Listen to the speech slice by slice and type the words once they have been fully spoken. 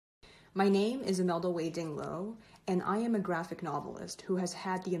My name is Imelda Wei Ding Lo, and I am a graphic novelist who has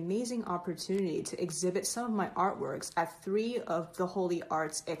had the amazing opportunity to exhibit some of my artworks at 3 of the Holy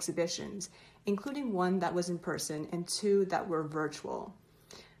Arts exhibitions, including one that was in person and 2 that were virtual.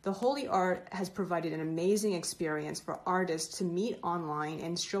 The Holy Art has provided an amazing experience for artists to meet online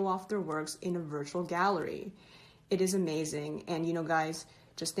and show off their works in a virtual gallery. It is amazing, and guys,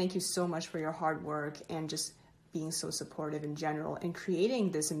 just thank you so much for your hard work and just being so supportive in general and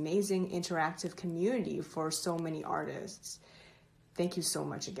creating this amazing interactive community for so many artists. Thank you so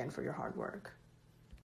much again for your hard work.